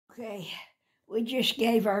Okay, we just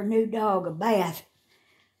gave our new dog a bath.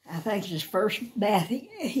 I think it's his first bath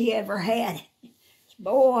he ever had.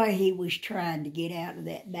 Boy, he was trying to get out of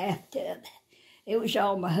that bathtub. It was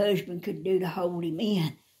all my husband could do to hold him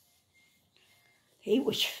in. He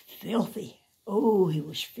was filthy. Oh, he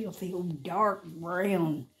was filthy. Oh, dark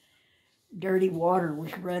brown, dirty water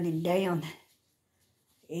was running down.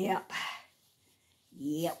 Yep.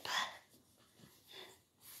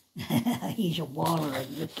 He's a wallering.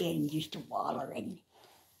 Look at him, just a wallering.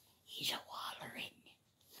 He's a wallering.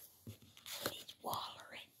 He's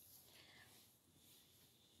wallering.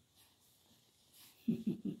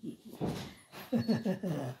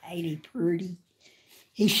 Ain't he pretty?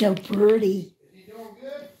 He's so pretty. Is he doing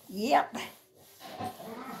good? Yep.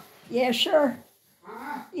 Yes, sir.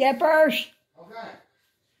 Yepers. Okay.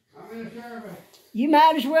 I'm in the service. You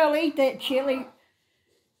might as well eat that chili.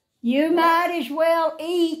 You might as well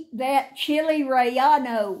eat that chili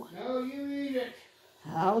relleno. No, you eat it.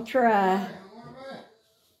 I'll try. I want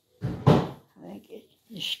a bit. I think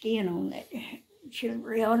the skin on that chili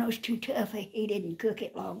relleno's too tough. He didn't cook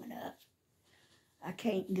it long enough. I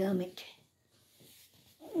can't gum it.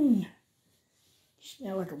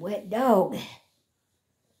 Smell like a wet dog.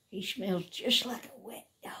 He smells just like a wet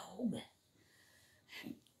dog.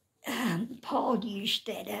 Paul used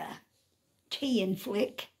that Tea and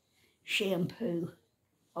Flick shampoo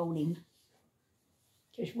on him,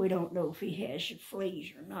 because we don't know if he has the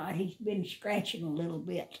fleas or not. He's been scratching a little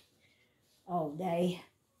bit all day.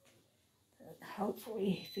 But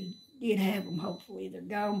hopefully, if he did have them, hopefully they're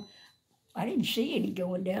gone. I didn't see any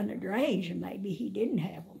going down the drains, and maybe he didn't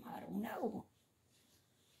have them. I don't know.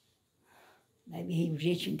 Maybe he was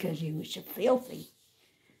itching because he was so filthy.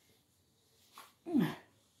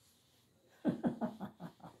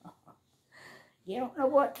 You don't know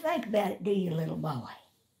what to think about it, do you, little boy?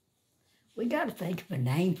 We got to think of a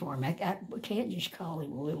name for him. We can't just call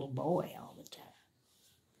him a little boy all the time.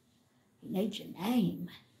 He needs a name.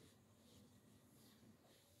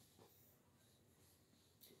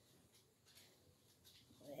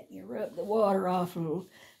 Let me rub the water off. Little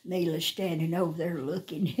Mila's standing over there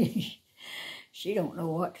looking. She don't know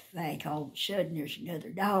what to think. All of a sudden, there's another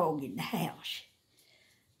dog in the house.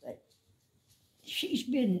 But she's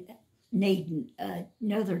been needing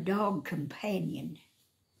another dog companion.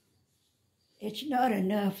 It's not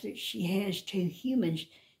enough that she has two humans.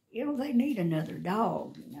 You know, they need another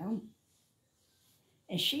dog, you know.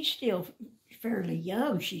 And she's still fairly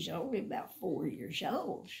young. She's only about 4 years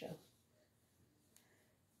old, so.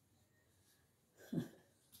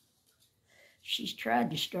 She's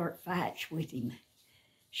tried to start fights with him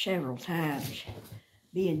several times,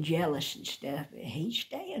 being jealous and stuff. He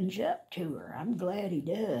stands up to her. I'm glad he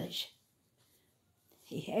does.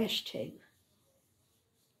 He has to.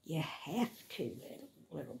 You have to,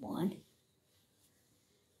 little one.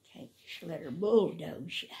 Can't just let her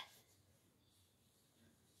bulldoze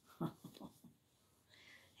you.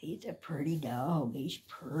 He's a pretty dog. He's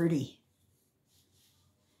pretty.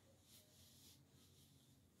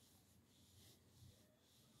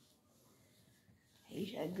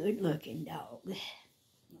 He's a good-looking dog.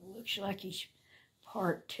 Looks like he's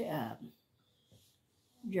part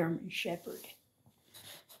German Shepherd.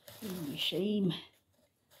 You see him?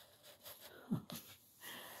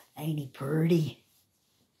 Ain't he pretty?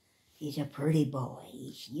 He's a pretty boy.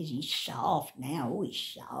 He's soft now. Oh,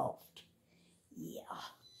 he's soft. Yeah.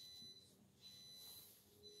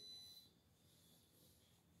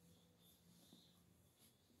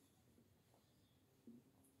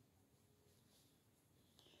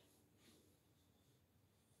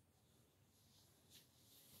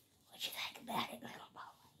 What you think about it, little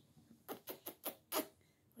boy?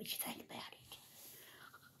 What you think about it?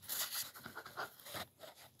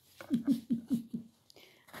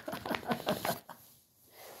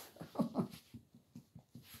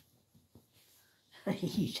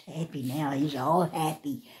 He's happy now. He's all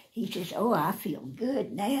happy. He says, oh, I feel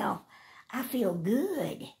good now. I feel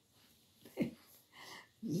good.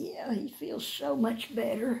 Yeah, he feels so much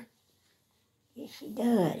better. Yes, he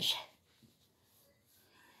does.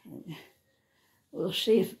 And we'll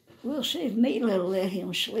see if Mila will let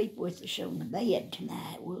him sleep with us on the bed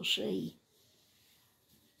tonight. We'll see.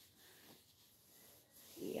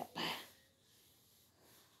 Yep.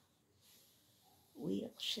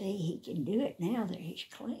 We'll see. He can do it now that he's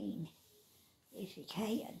clean. Yes, he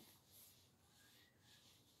can.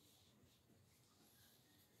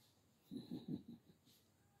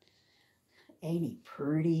 Ain't he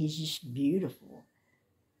pretty? He's just beautiful.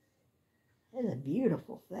 He has a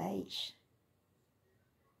beautiful face.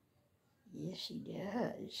 Yes, he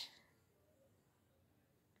does.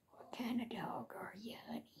 What kind of dog are you,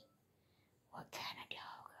 honey? What kind of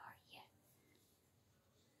dog are you?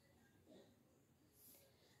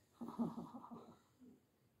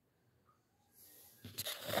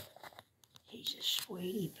 He's a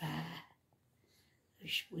sweetie pie. A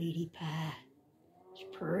sweetie pie. It's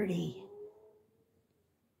pretty.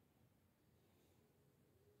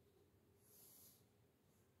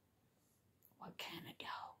 What kind of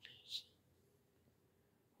dog is he?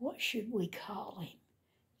 What should we call him?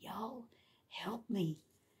 Y'all, help me.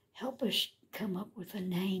 Help us come up with a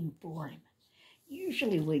name for him.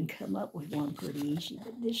 Usually we can come up with one pretty easy,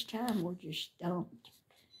 but this time we're just stumped.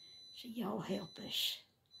 So y'all help us.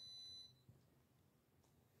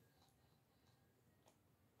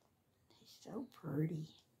 He's so pretty.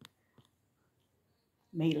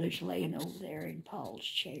 Mila's laying over there in Paul's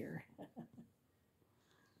chair.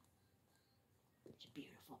 He's a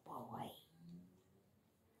beautiful boy.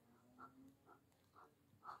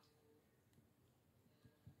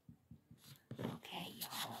 Okay,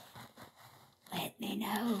 y'all. Let me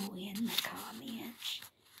know in the comments,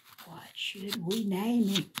 what should we name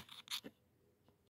him?